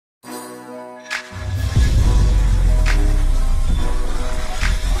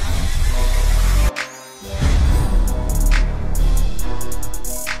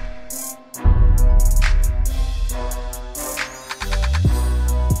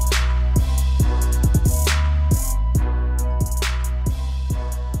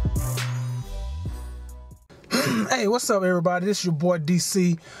what's up, everybody? This is your boy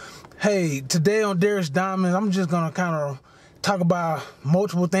DC. Hey, today on Derrick's Diamonds, I'm just gonna kind of talk about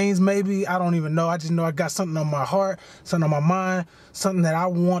multiple things. Maybe I don't even know. I just know I got something on my heart, something on my mind, something that I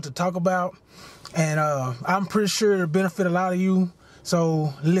want to talk about, and I'm pretty sure it'll benefit a lot of you.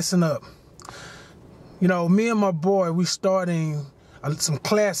 So listen up. You know, me and my boy, we starting some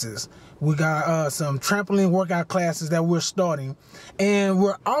classes. We got some trampoline workout classes that we're starting, and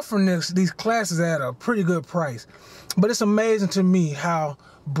we're offering these classes at a pretty good price. But it's amazing to me how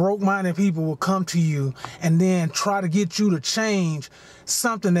broke-minded people will come to you and then try to get you to change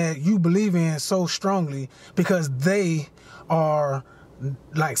something that you believe in so strongly because they are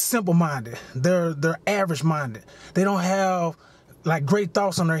like simple-minded. They're average-minded. They don't have like great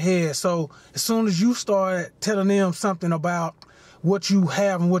thoughts on their head. So as soon as you start telling them something about what you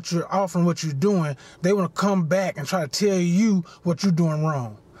have and what you're offering, what you're doing, they want to come back and try to tell you what you're doing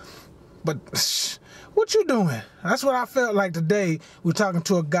wrong. But what you doing? That's what I felt like today. We're talking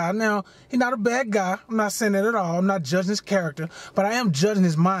to a guy. Now, he's not a bad guy. I'm not saying that at all. I'm not judging his character, but I am judging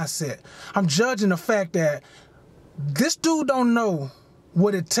his mindset. I'm judging the fact that this dude don't know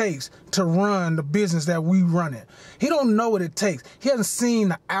what it takes to run the business that we run it. He don't know what it takes. He hasn't seen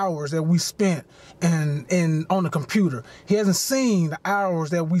the hours that we spent on the computer. He hasn't seen the hours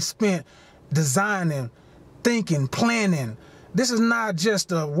that we spent designing, thinking, planning. This is not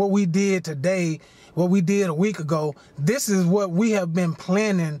just what we did today, what we did a week ago. This is what we have been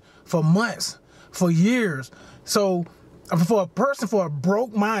planning for months, for years. So for a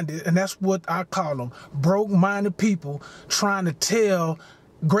broke-minded, and that's what I call them, broke-minded people trying to tell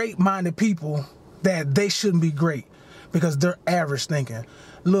great-minded people that they shouldn't be great because they're average thinking.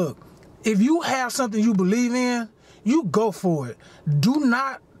 Look, if you have something you believe in, you go for it. Do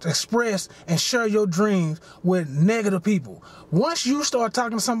not express and share your dreams with negative people. Once you start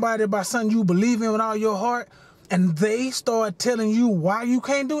talking to somebody about something you believe in with all your heart, and they start telling you why you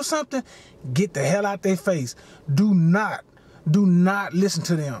can't do something, get the hell out their face. Do not listen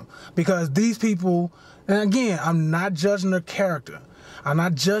to them, because these people, and again, I'm not judging their character. I'm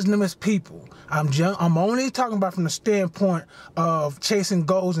not judging them as people. I'm only talking about from the standpoint of chasing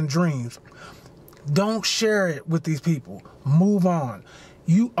goals and dreams. Don't share it with these people. Move on.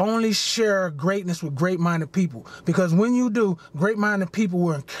 You only share greatness with great-minded people, because when you do, great-minded people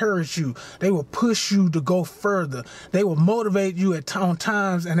will encourage you. They will push you to go further. They will motivate you at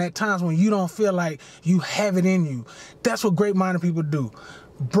times when you don't feel like you have it in you. That's what great-minded people do.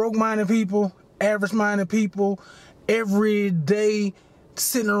 Broke-minded people, average-minded people, everyday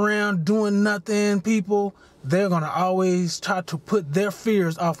sitting around doing nothing people, they're going to always try to put their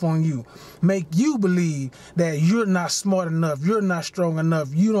fears off on you. Make you believe that you're not smart enough, you're not strong enough,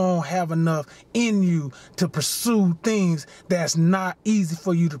 you don't have enough in you to pursue things that's not easy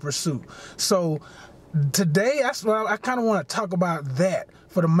for you to pursue. So today, that's what I kind of want to talk about. That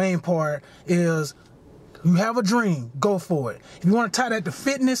for the main part is, you have a dream, go for it. If you want to tie that to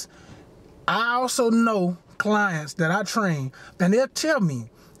fitness, I also know clients that I train, and they'll tell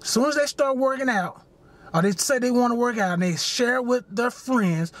me as soon as they start working out, or they say they want to work out, and they share it with their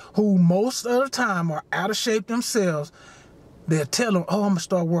friends who most of the time are out of shape themselves, they'll tell them, oh, I'm going to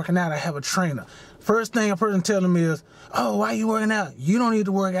start working out. I have a trainer. First thing a person tells them is, oh, why are you working out? You don't need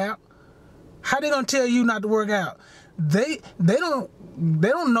to work out. How they going to tell you not to work out? They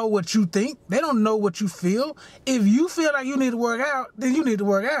don't know what you think. They don't know what you feel. If you feel like you need to work out, then you need to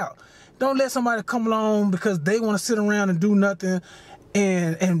work out. Don't let somebody come along because they want to sit around and do nothing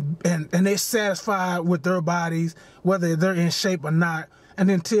and they're satisfied with their bodies, whether they're in shape or not, and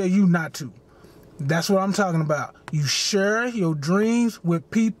then tell you not to. That's what I'm talking about. You share your dreams with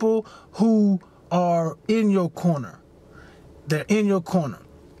people who are in your corner. They're in your corner.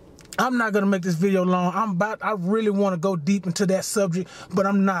 I'm not going to make this video long. I really want to go deep into that subject, but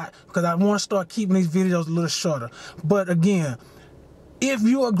I'm not, because I want to start keeping these videos a little shorter. But again, if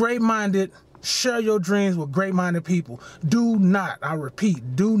you are great-minded, share your dreams with great-minded people. Do not, I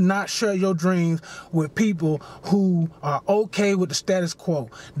repeat, do not share your dreams with people who are okay with the status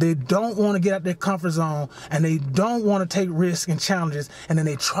quo. They don't want to get out their comfort zone, and they don't want to take risks and challenges, and then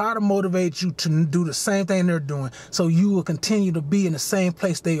they try to motivate you to do the same thing they're doing, so you will continue to be in the same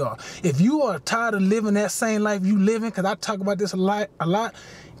place they are. If you are tired of living that same life you living, because I talk about this a lot,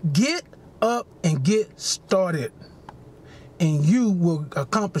 get up and get started, and you will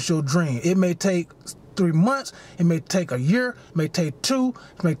accomplish your dream. It may take 3 months, it may take a year, it may take 2,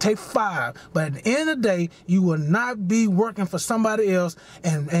 it may take 5, but at the end of the day, you will not be working for somebody else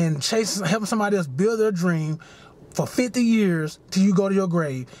and helping somebody else build their dream for 50 years till you go to your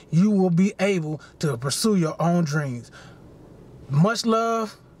grave. You will be able to pursue your own dreams. Much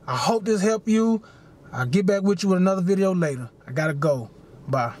love. I hope this helped you. I'll get back with you with another video later. I gotta go.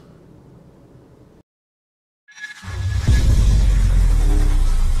 Bye.